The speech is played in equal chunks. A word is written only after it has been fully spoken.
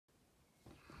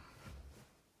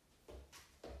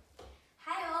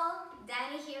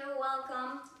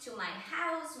my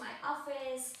house, my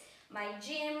office, my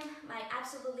gym, my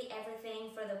absolutely everything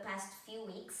for the past few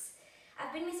weeks.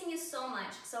 I've been missing you so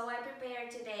much, so I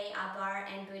prepared today a barre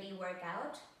and booty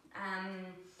workout.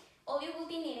 All you will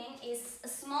be needing is a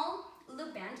small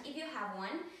loop band, if you have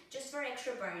one, just for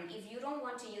extra burn. If you don't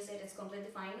want to use it, it's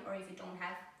completely fine, or if you don't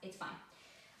have, it's fine.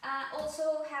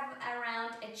 Also have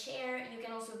around a chair. You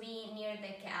can also be near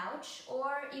the couch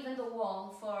or even the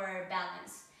wall for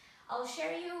balance. I'll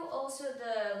share you also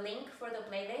the link for the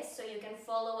playlist so you can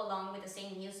follow along with the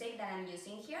same music that I'm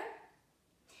using here.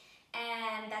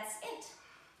 And that's it.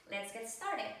 Let's get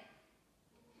started.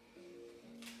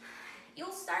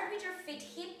 You'll start with your feet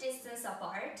hip distance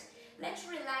apart. Let's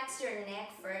relax your neck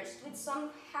first with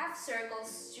some half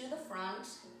circles to the front.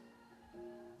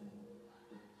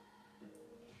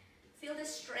 Feel the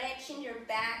stretch in your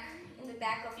back, in the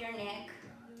back of your neck.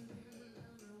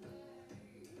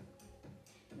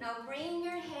 Now bring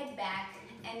your head back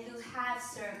and do half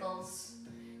circles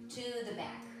to the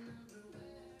back.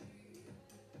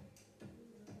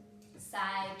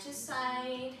 Side to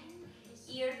side,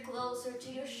 ear closer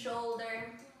to your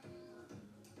shoulder.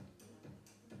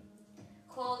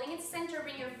 Holding its center,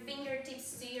 bring your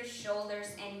fingertips to your shoulders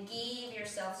and give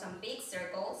yourself some big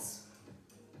circles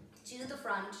to the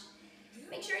front.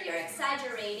 Make sure you're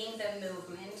exaggerating the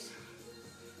movement.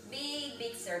 Big,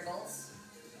 big circles.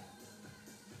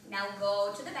 Now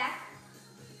go to the back.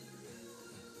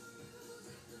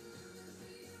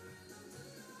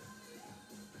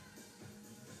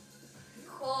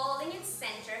 Holding its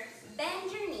center, bend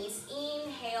your knees.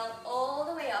 Inhale all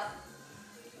the way up.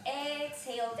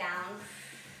 Exhale down.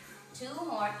 Two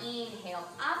more. Inhale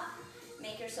up.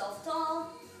 Make yourself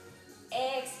tall.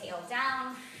 Exhale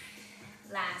down.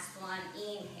 Last one.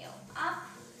 Inhale up.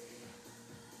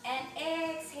 And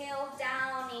exhale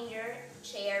down in your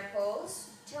chair pose.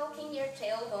 Tucking your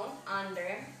tailbone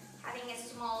under. Having a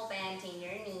small bend in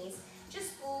your knees.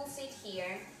 Just pull it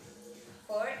here.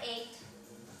 For 8,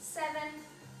 7,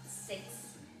 6,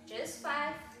 just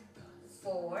 5,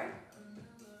 4,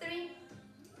 3,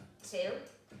 2,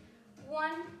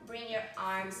 1. Bring your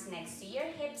arms next to your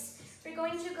hips. We're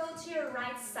going to go to your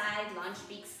right side, lunge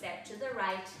big step to the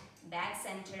right, back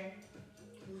center,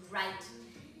 right,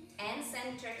 and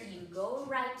center. You go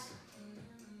right.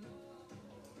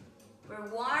 We're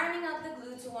warming up the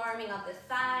glutes, warming up the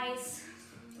thighs.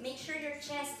 Make sure your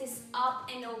chest is up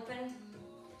and open.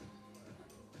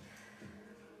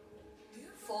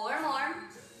 4 more.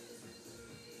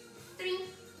 3,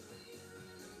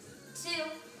 2.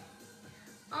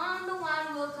 On the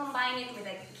 1, we'll combine it with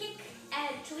a kick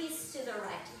and a twist to the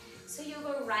right. So you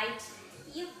go right,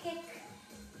 you kick,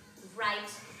 right,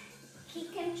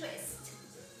 kick and twist.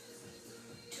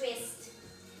 Twist.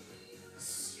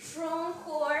 Strong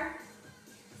core.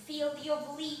 Feel the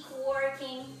oblique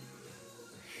working.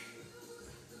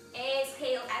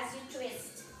 Exhale as you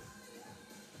twist.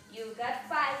 You've got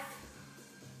 5,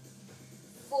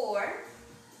 4,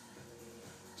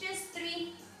 just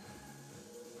 3,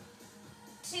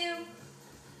 2,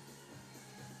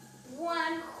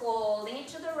 1. Holding it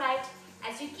to the right.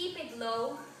 As you keep it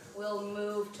low, we'll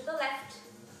move to the left,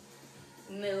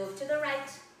 move to the right,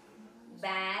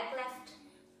 back left,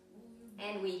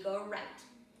 and we go right.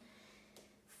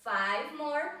 5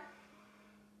 more.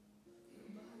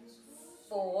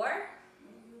 4,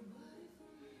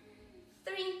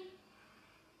 3,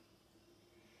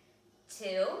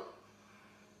 2.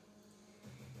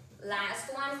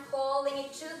 Last one, holding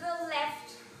it to the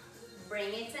left.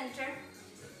 Bring it center.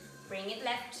 Bring it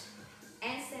left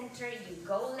and center. You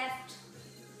go left.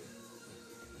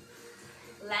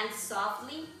 Land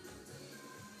softly.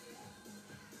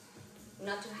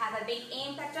 Not to have a big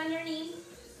impact on your knee.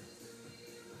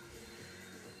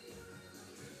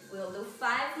 We'll do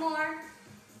 5 more.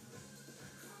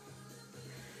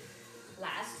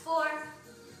 Last 4,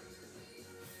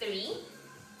 3,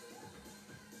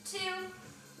 2.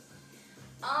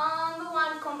 On the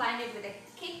 1, combine it with a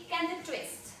kick and a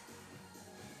twist.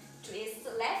 Twist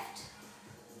left.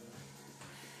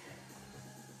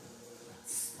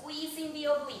 Squeezing the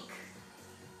oblique.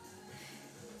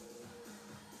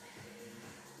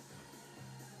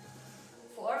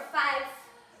 4, 5,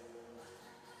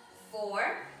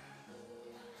 4,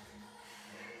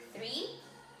 3,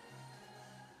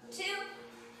 2,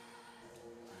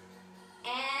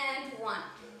 and 1.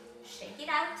 Shake it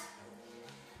out.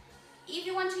 If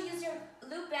you want to use your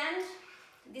loop band,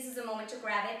 this is the moment to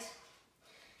grab it.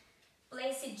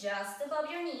 Place it just above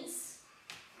your knees.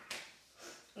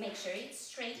 Make sure it's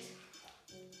straight.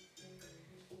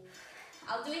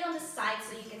 I'll do it on the side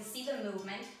so you can see the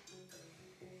movement.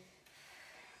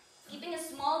 Keeping a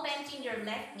small bend in your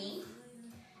left knee.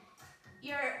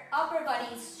 your upper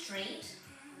body is straight,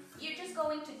 you're just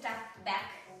going to tap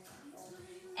back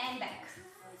and back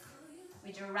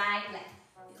with your right leg.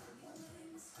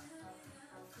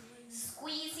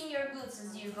 Squeezing your glutes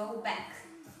as you go back.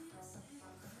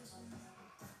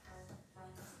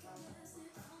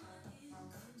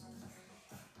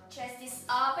 Chest is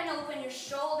up and open, your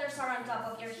shoulders are on top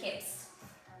of your hips.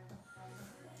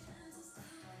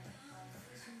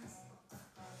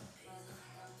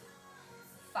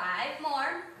 Five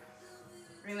more.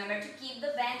 Remember to keep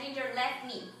the bend in your left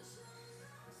knee.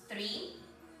 3,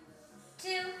 2,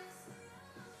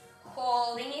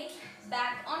 holding it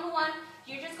back on 1.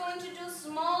 You're just going to do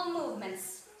small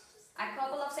movements, a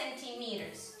couple of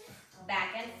centimeters,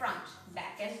 back and front,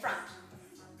 back and front.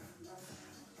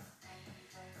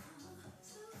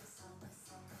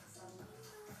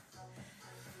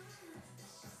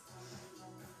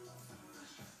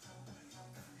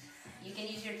 You can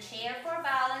use your chair for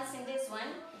balance in this one.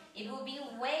 It will be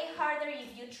way harder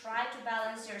if you try to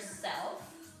balance yourself.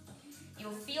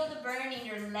 You'll feel the burn in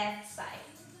your left side.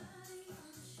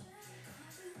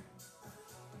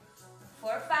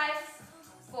 4, 5,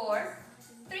 4,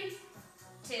 3,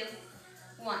 2,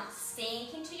 1.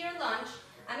 Sink into your lunge.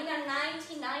 I'm in a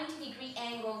 90-degree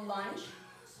angle lunge.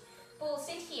 Pulse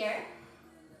it here.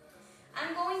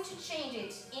 I'm going to change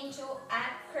it into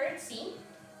a curtsy.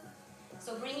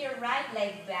 So bring your right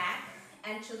leg back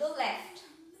and to the left.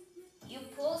 You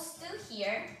pulse to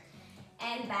here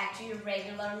and back to your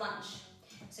regular lunge.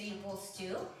 So you pulse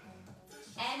 2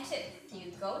 and 2.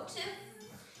 You go 2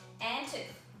 and 2.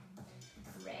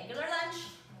 Regular lunge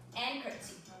and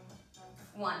curtsy.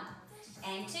 1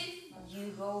 and 2.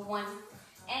 You go 1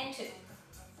 and 2.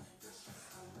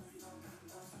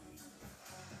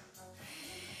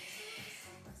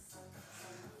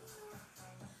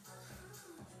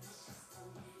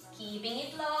 Keeping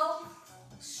it low,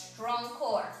 strong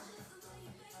core.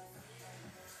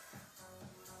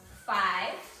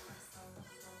 5,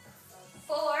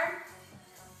 4,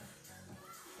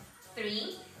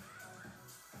 3,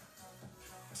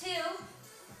 2,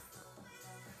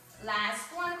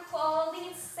 last one,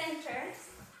 holding it center.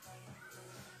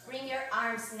 Bring your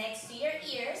arms next to your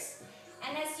ears,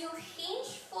 and as you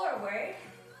hinge forward,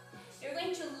 you're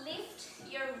going to lift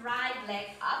your right leg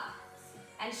up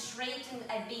and straighten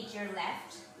a bit your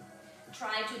left.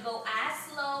 Try to go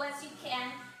as low as you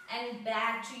can and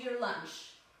back to your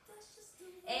lunge.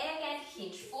 Again,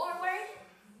 hinge forward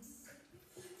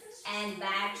and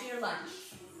back to your lunge.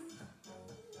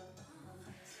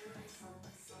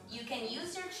 You can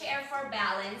use your chair for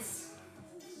balance,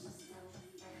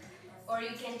 or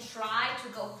you can try to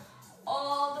go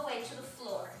all the way to the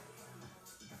floor.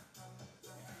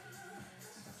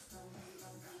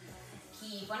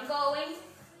 Keep on going.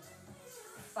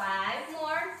 5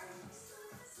 more.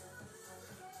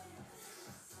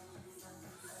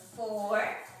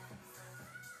 4.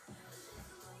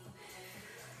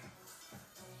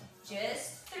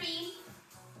 Just 3.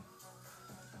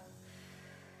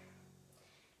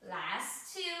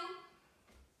 Last 2.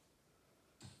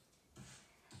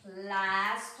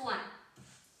 Last 1.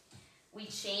 We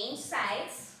change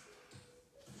sides.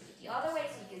 The other way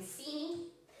so you can see me.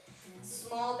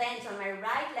 Small bend on my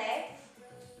right leg.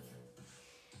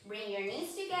 Bring your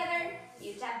knees together.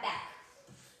 You tap back.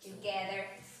 Together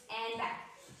and back.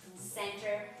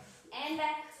 Center and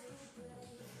back.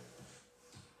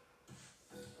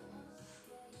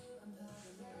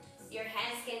 Your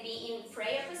hands can be in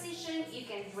prayer position. You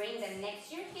can bring them next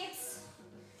to your hips.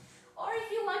 Or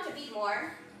if you want a bit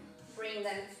more, bring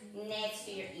them next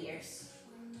to your ears.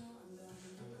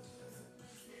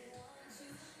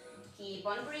 Keep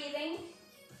on breathing.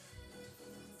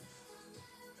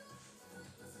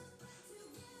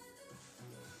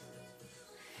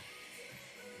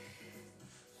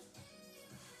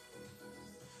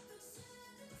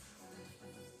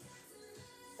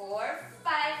 Four,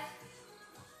 5.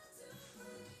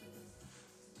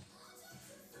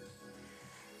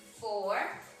 4,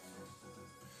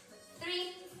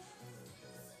 3,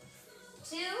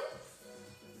 2,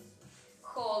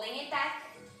 holding it back,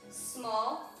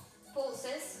 small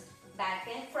pulses, back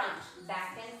and front,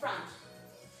 back and front.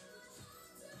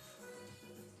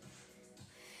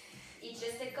 It's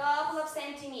just a couple of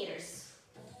centimeters.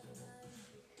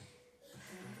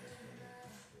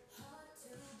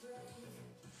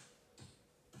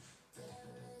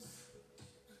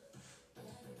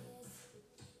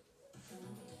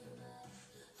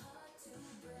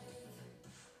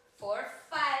 Four,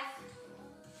 5,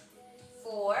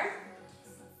 4,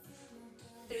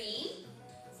 3,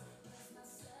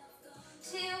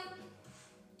 2,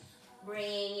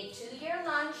 bring it to your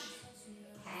lunge,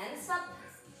 hands up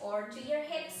or forward to your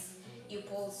hips. You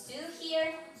pulse to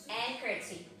here and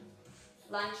curtsy.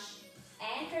 Lunge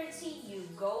and curtsy. You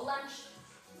go lunge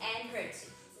and curtsy.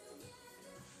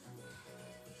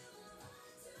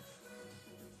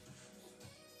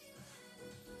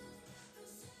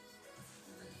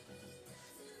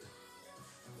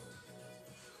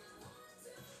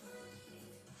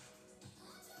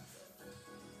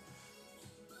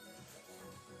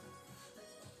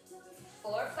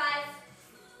 Four, five,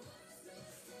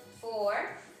 four,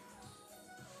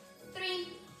 three,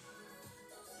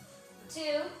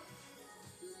 two,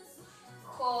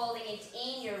 holding it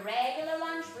in your regular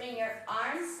lunge, bring your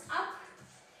arms up,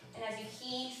 and as you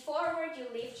hinge forward, you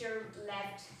lift your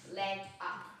left leg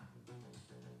up.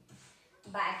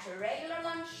 Back to regular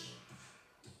lunge,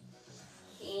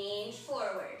 hinge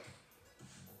forward.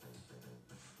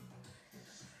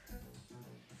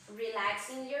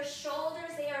 Relaxing your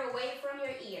shoulders, they are away from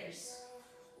your ears.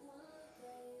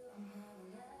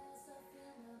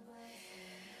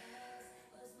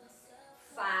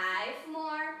 Five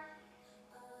more.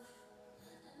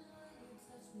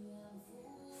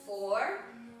 Four.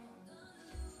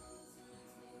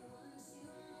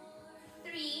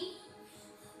 Three.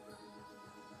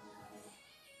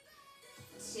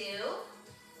 Two.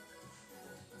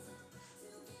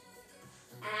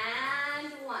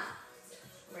 And one.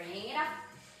 Bring it up,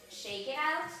 shake it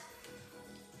out.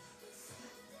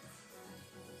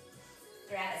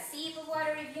 Grab a sip of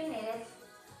water if you need it.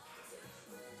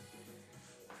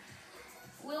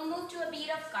 We'll move to a bit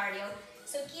of cardio.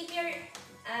 So keep your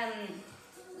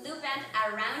loop band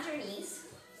around your knees.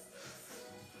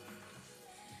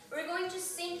 We're going to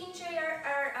sink into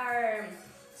our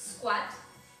squat.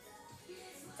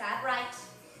 Tap right,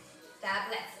 tap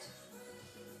left.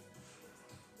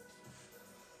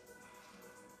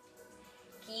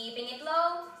 Keeping it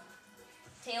low,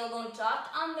 tailbone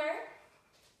tucked under,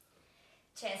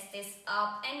 chest is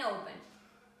up and open.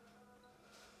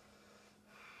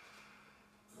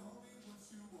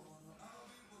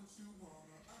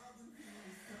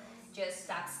 Just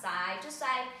tap side to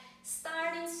side,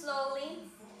 starting slowly.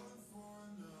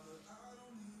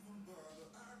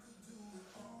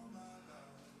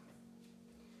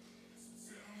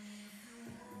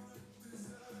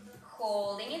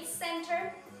 Holding it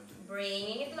center.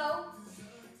 Bringing it low,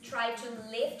 try to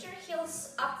lift your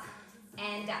heels up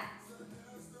and down,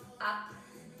 up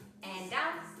and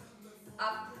down,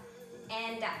 up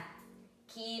and down,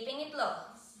 keeping it low.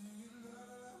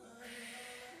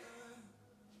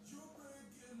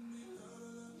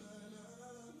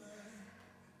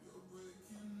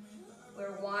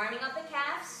 We're warming up the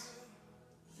calves.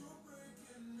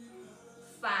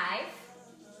 5,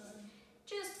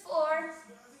 just 4,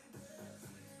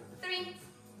 3,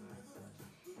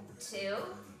 2,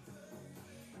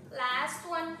 last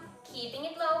one, keeping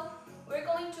it low. We're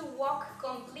going to walk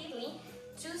completely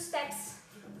 2 steps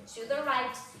to the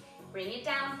right, bring it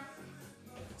down,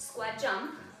 squat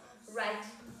jump, right,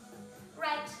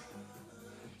 right,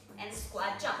 and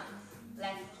squat jump,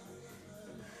 left.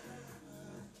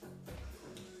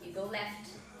 You go left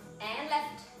and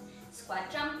left,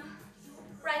 squat jump,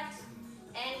 right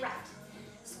and right,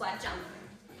 squat jump.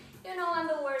 You know I'm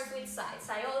the worst with sides.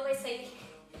 I always say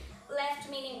left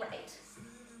meaning right.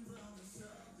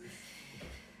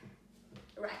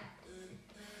 Right.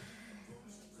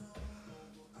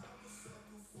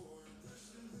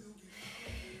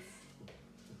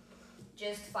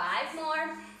 Just 5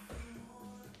 more.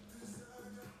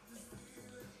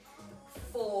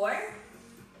 4.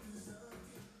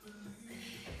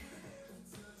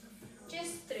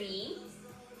 Just 3.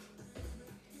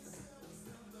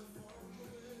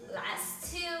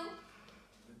 Last 2.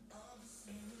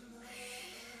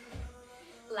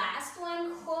 Last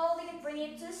one, holding it, bring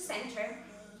it to the center.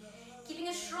 Keeping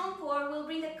a strong core, we'll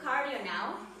bring the cardio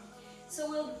now. So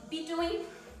we'll be doing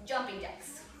jumping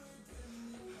jacks.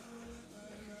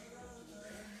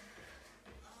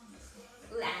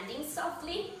 Landing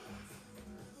softly.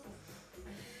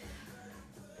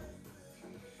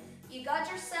 You got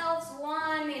yourselves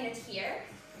 1 minute here.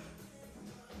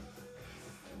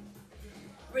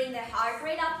 Bring the heart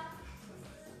rate up.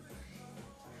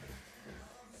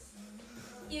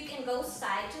 You can go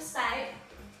side to side.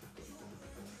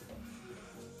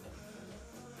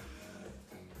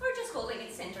 Or just holding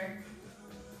it center.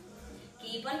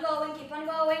 Keep on going, keep on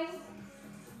going.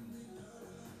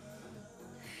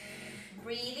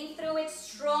 Breathing through it,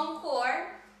 strong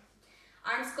core.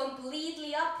 Arms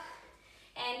completely up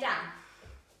and down.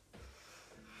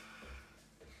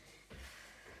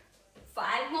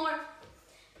 5 more.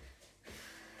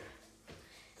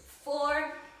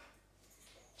 4.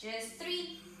 Just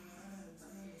 3.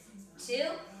 2.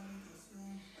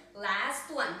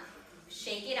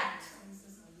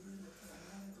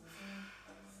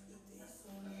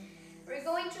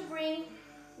 bring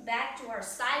back to our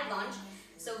side lunge.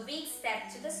 So big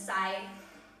step to the side.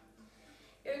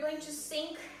 You're going to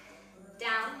sink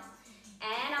down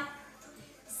and up.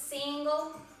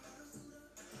 Single.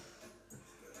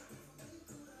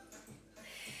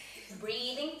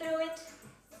 Breathing through it.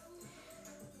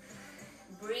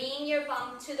 Bring your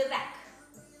bum to the back.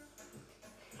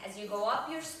 As you go up,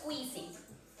 you're squeezing.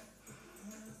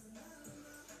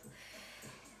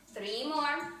 3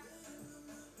 more.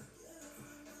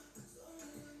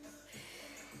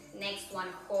 Next one,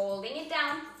 holding it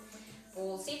down.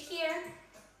 Pulse it here.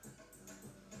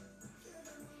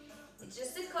 It's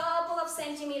just a couple of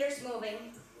centimeters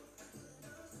moving.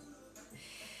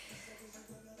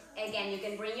 Again, you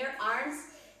can bring your arms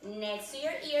next to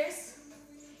your ears,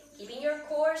 keeping your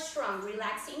core strong,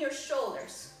 relaxing your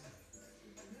shoulders.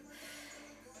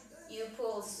 You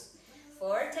pulse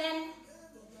for 10,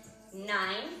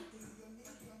 9,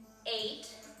 8,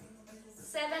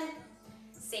 7,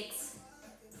 6,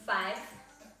 5,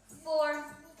 4,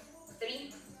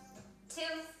 3, 2,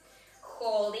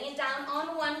 holding it down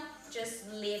on 1. Just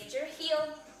lift your heel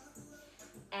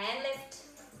and lift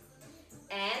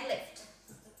and lift.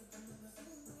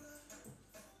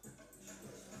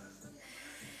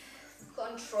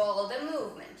 Control the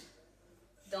movement.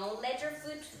 Don't let your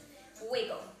foot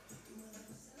wiggle.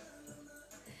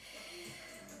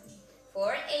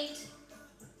 For 8,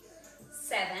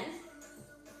 7,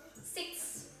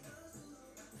 6,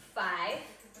 5,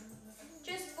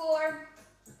 just 4,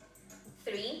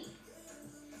 3,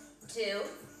 2,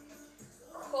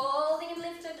 holding it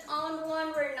lifted on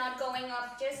 1. We're not going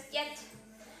up just yet.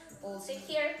 Pulse it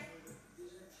here.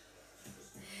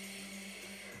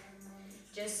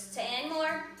 Just 10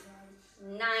 more.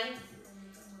 9,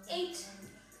 8,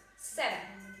 7,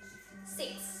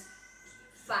 6,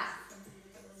 5,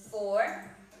 4,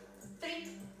 3,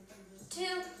 2,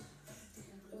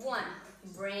 1.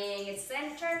 Bring it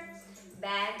center,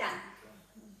 back down.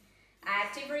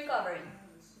 Active recovery.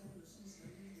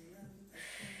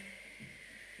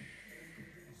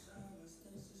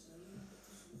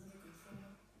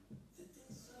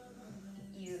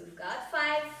 You've got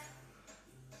 5,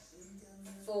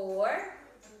 4,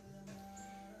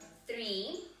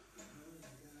 3,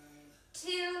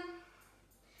 2,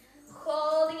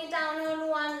 holding it down on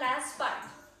 1. Last part.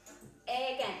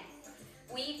 Again,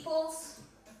 we pulse,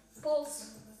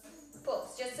 pulse,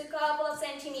 pulse. Just a couple of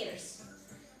centimeters.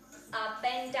 Up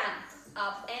and down,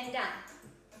 up and down.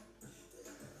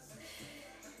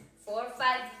 4,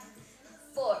 5,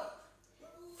 4,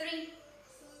 3,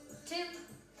 2,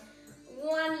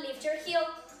 1. Lift your heel.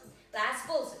 Last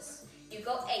pulses. You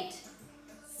go 8,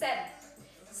 7,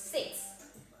 6,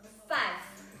 5,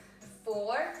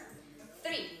 4,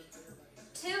 3,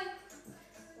 2,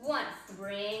 1.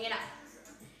 Bring it up.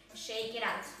 Shake it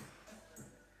out.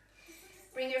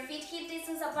 Bring your feet hip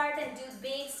distance apart and do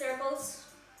big circles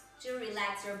to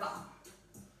relax your bum.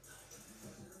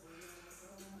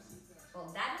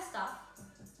 Well, that was tough.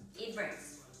 It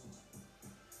burns.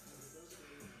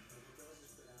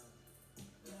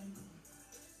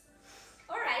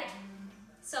 Alright,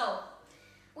 so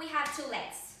we have 2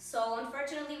 legs. So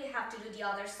unfortunately we have to do the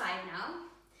other side now.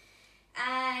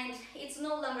 And it's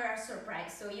no longer a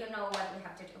surprise, so you know what we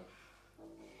have to do.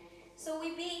 So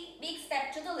we big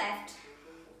step to the left.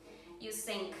 You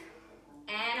sink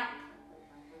and up.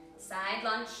 Side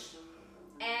lunge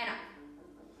and up.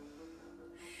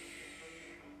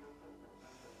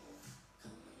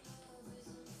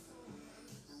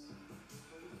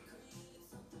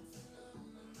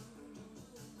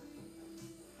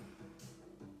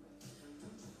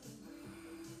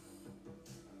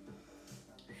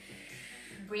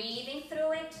 Breathing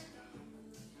through it.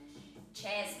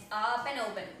 Chest up and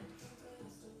open.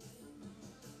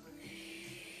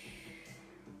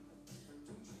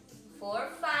 4,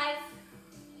 5,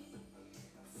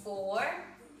 4,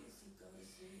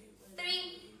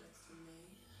 3,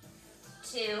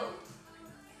 2,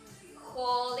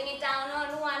 holding it down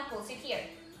on 1, pulse it here.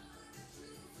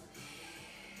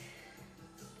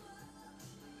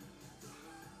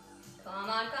 Come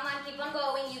on, keep on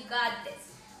going, you got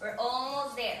this. We're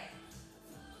almost there.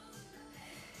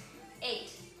 8,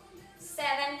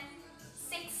 7,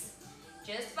 6,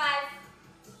 just 5,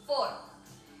 4,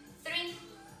 3,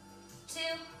 2,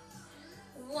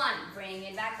 1. Bring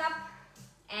it back up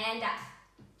and up.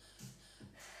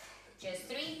 Just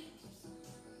 3,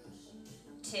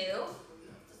 2,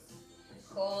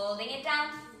 holding it down.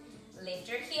 Lift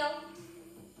your heel,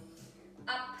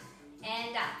 up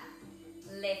and down.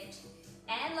 Lift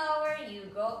and lower, you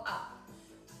go up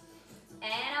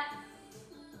and up.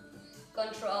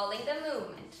 Controlling the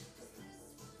movement.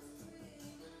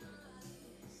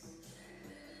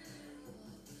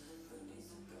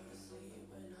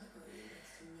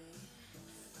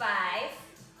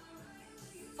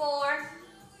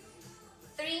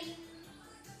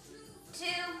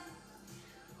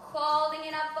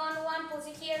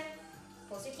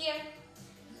 Pulse it here.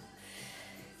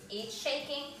 It's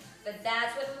shaking, but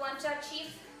that's what we want to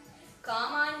achieve.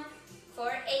 Come on, for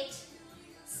 8,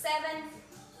 7,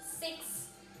 6,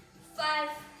 5,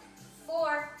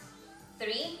 4,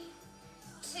 3,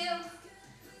 2,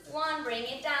 1. Bring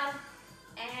it down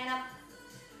and up.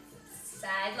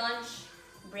 Side lunge.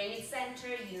 Bring it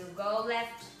center. You go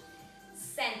left,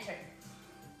 center,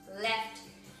 left,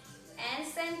 and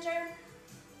center.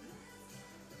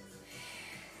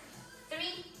 3,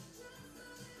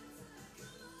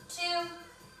 2.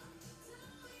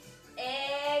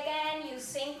 Again, you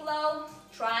sink low.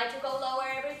 Try to go lower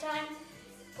every time.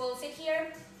 Pulse it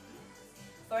here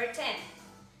for 10,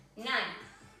 9,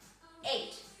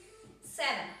 8,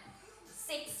 7,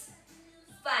 6,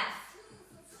 5,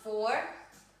 4,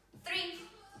 3,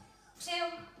 2.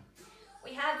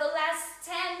 We have the last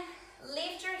 10.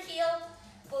 Lift your heel.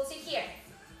 Pulse it here.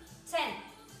 10,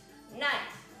 9,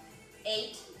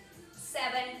 8,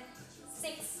 7,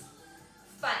 6,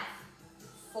 5,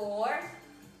 4,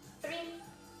 3,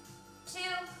 2,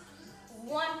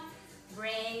 1.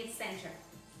 Bring it center.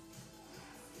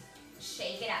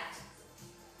 Shake it out.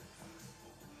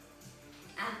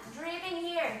 I'm dripping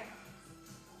here.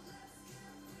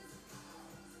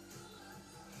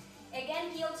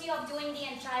 Again, guilty of doing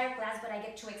the entire class, but I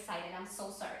get too excited. I'm so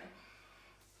sorry.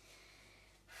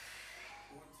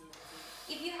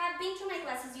 If you have been to my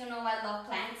classes, you know I love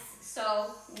planks,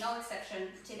 so no exception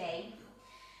today.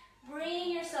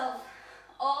 Bring yourself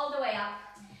all the way up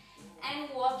and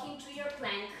walk into your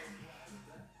plank.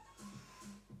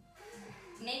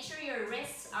 Make sure your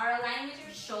wrists are aligned with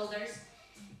your shoulders.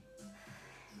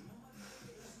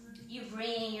 You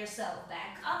bring yourself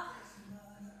back up.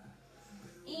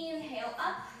 Inhale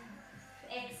up.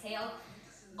 Exhale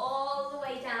all the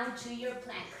way down to your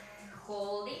plank.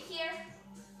 Hold it here.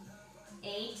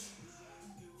 8,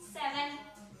 7,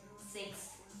 6,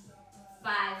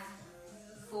 5,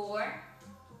 4,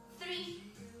 3,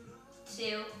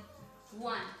 2,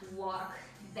 1. Walk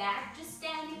back to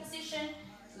standing position.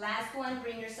 Last one,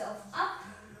 bring yourself up.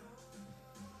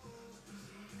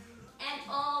 And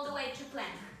all the way to plank.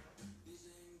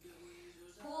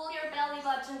 Pull your belly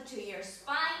button to your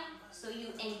spine so you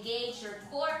engage your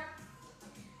core.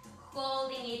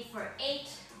 Holding it for 8,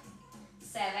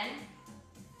 7,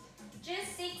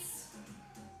 just 6,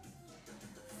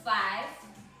 5,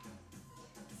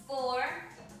 4,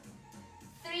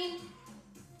 3,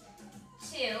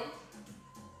 2,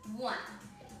 1.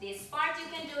 This part you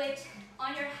can do it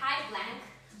on your high plank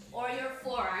or your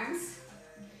forearms.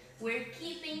 We're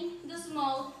keeping the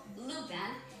small loop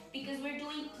band because we're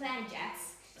doing plank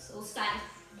jacks. So side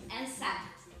and side.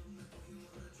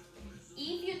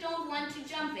 If you don't want to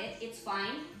jump it, it's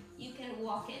fine. You can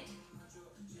walk it.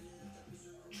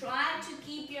 Try to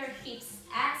keep your hips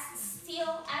as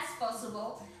still as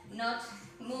possible, not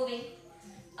moving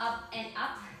up and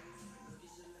up.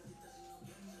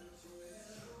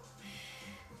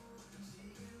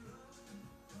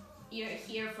 You're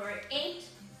here for 8,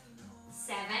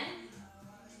 7,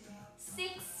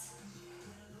 6,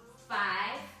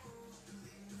 5,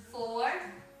 4,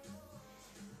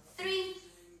 3,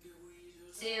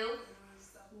 2,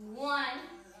 1.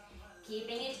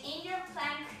 Keeping it in your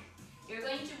plank. You're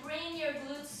going to bring your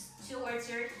glutes towards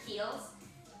your heels,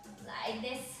 like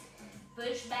this.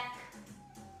 Push back.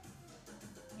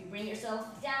 You bring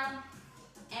yourself down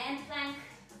and plank.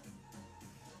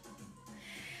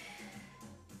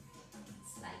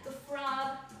 It's like a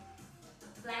frog.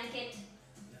 Plank it.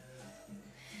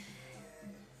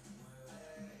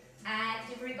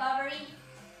 Active recovery.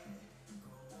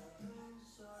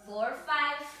 4,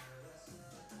 5.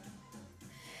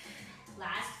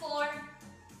 Last 4.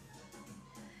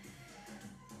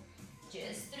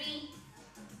 Just 3.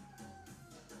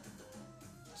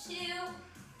 2.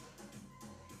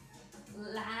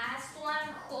 Last one.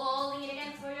 Holding it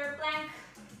again for your plank.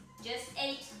 Just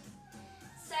 8,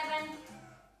 7,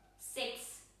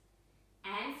 6,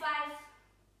 and 5,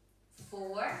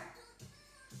 4,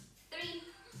 3,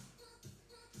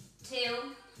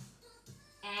 2,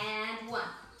 and 1.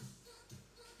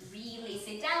 Release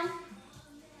it down.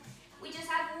 We just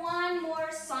have one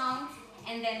more song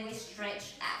and then we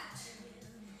stretch out.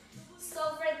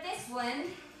 So for this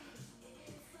one,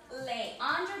 lay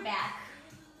on your back.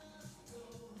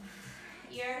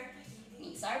 Your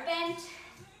knees are bent.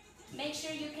 Make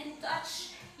sure you can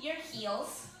touch your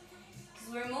heels because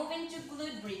we're moving to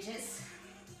glute bridges.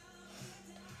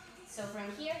 So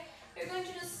from here, you're going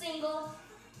to do single,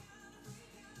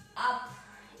 up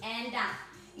and down.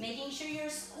 Making sure you're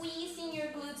squeezing your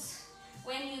glutes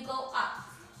when you go up.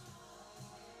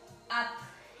 Up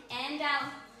and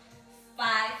down.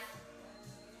 5,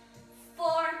 4,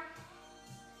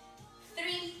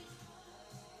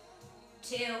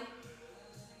 2.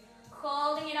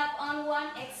 Holding it up on 1,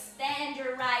 extend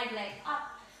your right leg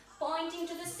up, pointing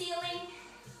to the ceiling.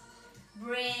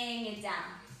 Bring it down.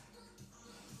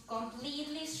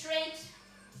 Completely straight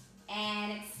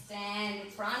and extend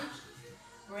in front.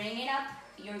 Bring it up.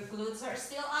 Your glutes are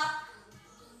still up.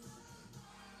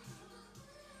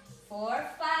 4,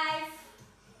 5,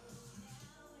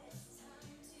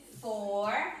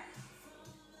 4,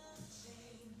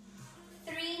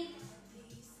 3,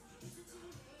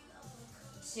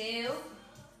 2.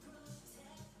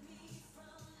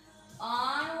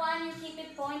 On 1, you keep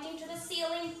it pointing to the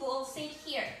ceiling. Pulse it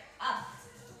here. Up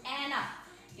and up.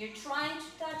 You're trying to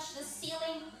touch the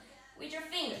ceiling with your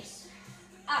fingers.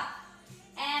 Up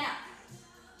and up.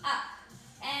 Up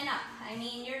and up. I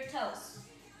mean your toes.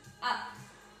 Up,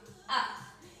 up.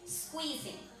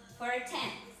 Squeezing for a 10,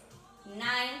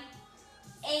 9,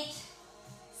 8,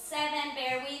 7.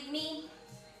 Bear with me.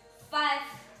 5,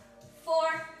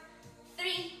 4,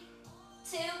 3,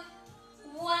 2,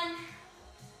 1.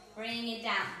 Bring it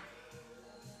down.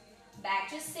 Back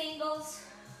to singles.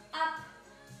 Up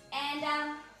and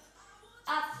down.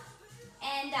 Up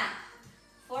and down.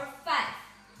 For 5,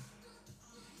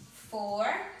 4,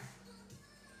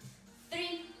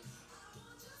 3,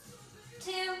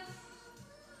 2.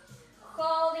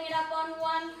 Holding it up on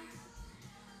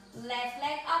 1. Left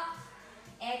leg up.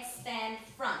 Extend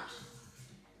front.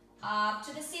 Up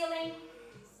to the ceiling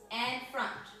and front.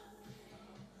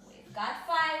 We've got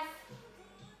 5,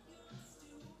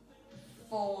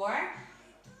 4,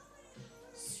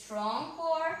 strong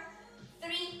core,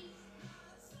 3,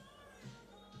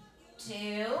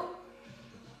 2,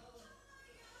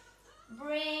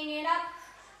 bring it up,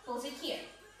 pulse it here,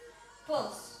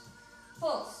 pulse,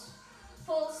 pulse,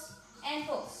 pulse, and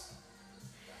pulse.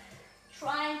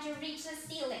 Trying to reach the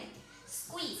ceiling,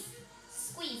 squeeze,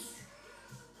 squeeze.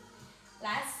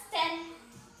 Last 10,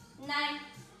 9,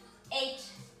 8,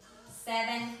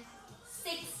 7,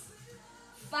 6,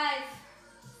 5,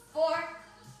 4,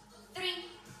 3,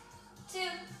 2,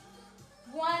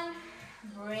 1.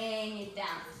 Bring it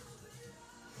down.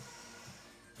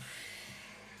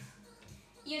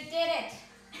 You did it.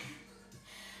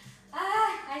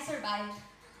 I survived.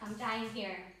 I'm dying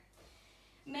here.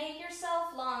 Make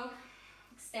yourself long.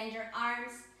 Extend your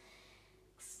arms.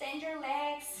 Extend your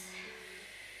legs.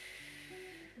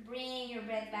 Bring your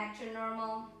breath back to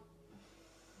normal.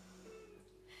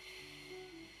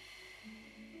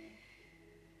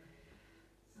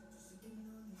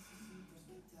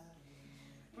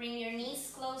 Bring your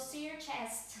knees close to your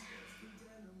chest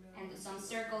and do some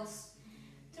circles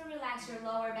to relax your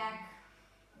lower back.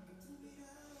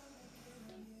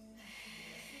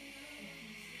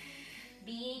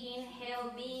 Big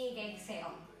inhale, big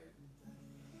exhale.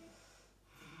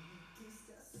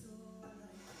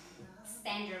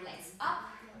 Stand your legs up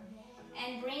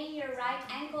and bring your right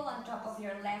ankle on top of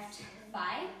your left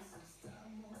thigh.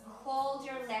 Hold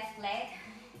your left leg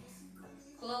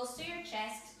close to your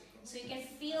chest so you can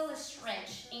feel the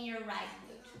stretch in your right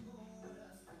glute.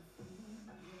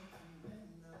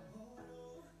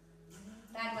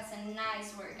 That was a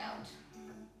nice workout.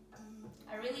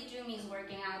 I really do miss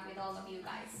working out with all of you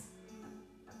guys.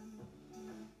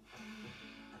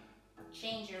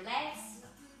 Change your legs.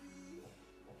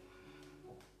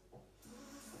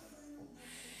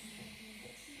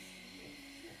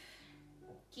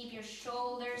 Keep your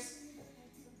shoulders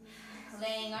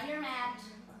laying on your mat.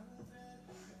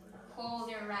 Hold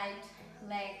your right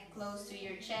leg close to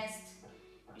your chest.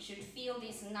 You should feel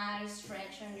this nice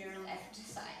stretch on your left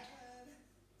side.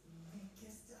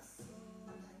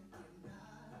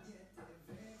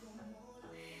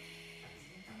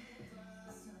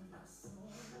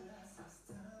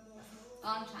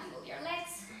 Untangle your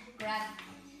legs, grab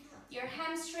your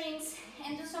hamstrings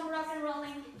and do some rock and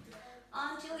rolling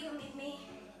until you meet me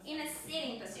in a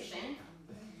sitting position.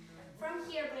 From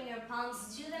here, bring your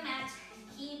palms to the mat,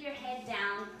 keep your head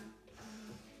down,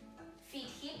 feet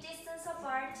hip distance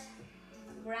apart,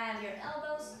 grab your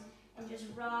elbows and just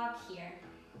rock here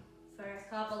for a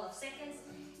couple of seconds.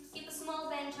 Keep a small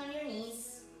bend on your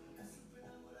knees.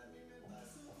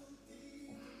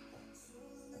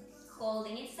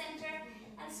 Holding it center,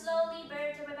 and slowly,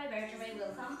 vertebrae by vertebrae,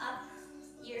 will come up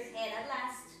your head at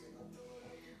last.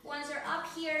 Once you're up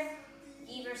here,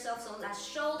 give yourself some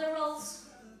last shoulder rolls.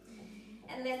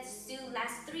 And let's do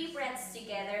last 3 breaths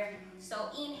together. So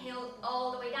inhale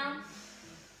all the way down.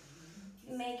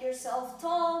 Make yourself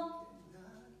tall.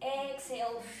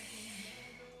 Exhale.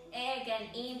 Again,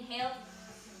 inhale.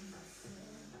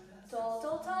 Tall,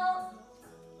 tall, tall.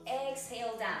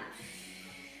 Exhale down.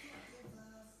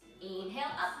 Inhale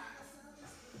up.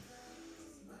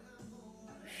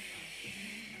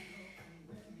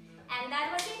 And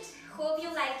that was it. Hope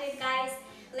you liked it, guys.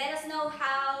 Let us know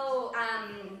how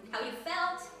you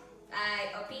felt,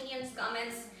 opinions,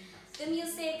 comments, the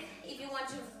music. If you want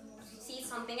to see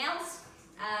something else,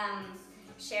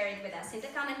 share it with us in the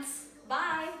comments.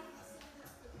 Bye!